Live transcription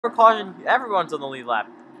For caution, everyone's on the lead lap.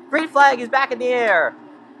 Green flag is back in the air.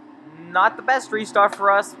 Not the best restart for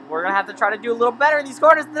us. We're going to have to try to do a little better in these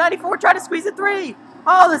corners. The 94 tried to squeeze a 3.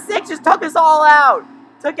 Oh, the 6 just took us all out.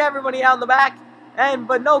 Took everybody out in the back.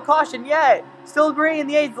 But no caution yet. Still green,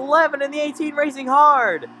 the 8's 11 and the 18 racing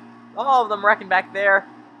hard. All of them wrecking back there.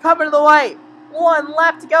 Coming to the white. 1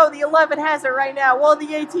 lap to go. The 11 has it right now. Well,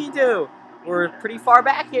 the 18 do. We're pretty far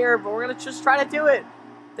back here, but we're going to just try to do it.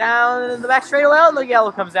 Down in the back straightaway, and the yellow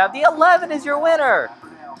comes out. The 11 is your winner.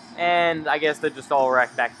 And I guess they're just all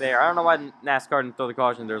wrecked back there. I don't know why NASCAR didn't throw the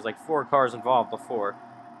caution. There was like 4 cars involved before.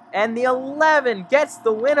 And the 11 gets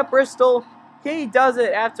the win at Bristol. He does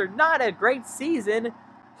it after not a great season.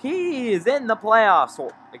 He is in the playoffs.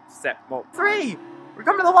 Well, except, well, 3. We're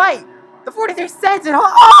coming to the white. The 43 sends it.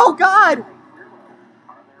 Oh, God.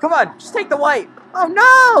 Come on, just take the white. Oh,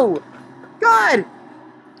 no. God.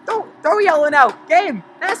 Don't yell it out. Game.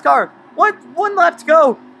 NASCAR. One lap to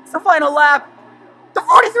go. It's the final lap. The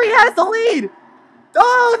 43 has the lead.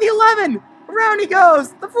 Oh, the 11. Around he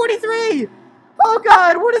goes. The 43. Oh,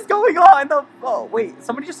 God. What is going on? Oh, wait.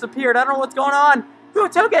 Somebody just appeared. I don't know what's going on. Who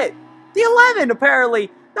took it? The 11,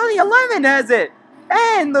 apparently. No, the 11 has it.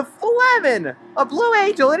 And the 11, a Blue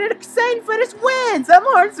Angel, and an insane finish wins at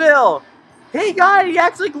Martinsville. He got it. He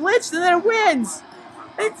actually glitched and then wins.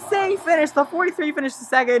 Insane finish. The 43 finished the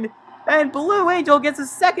second. And Blue Angel gets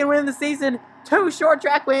his second win of the season. 2 short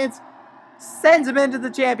track wins. Sends him into the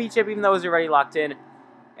championship even though he's already locked in.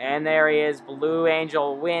 And there he is. Blue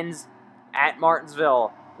Angel wins at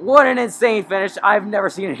Martinsville. What an insane finish. I've never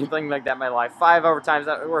seen anything like that in my life. 5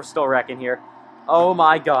 overtimes. We're still wrecking here. Oh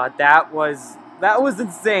my God. That was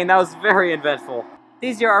insane. That was very eventful.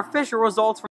 These are our official results from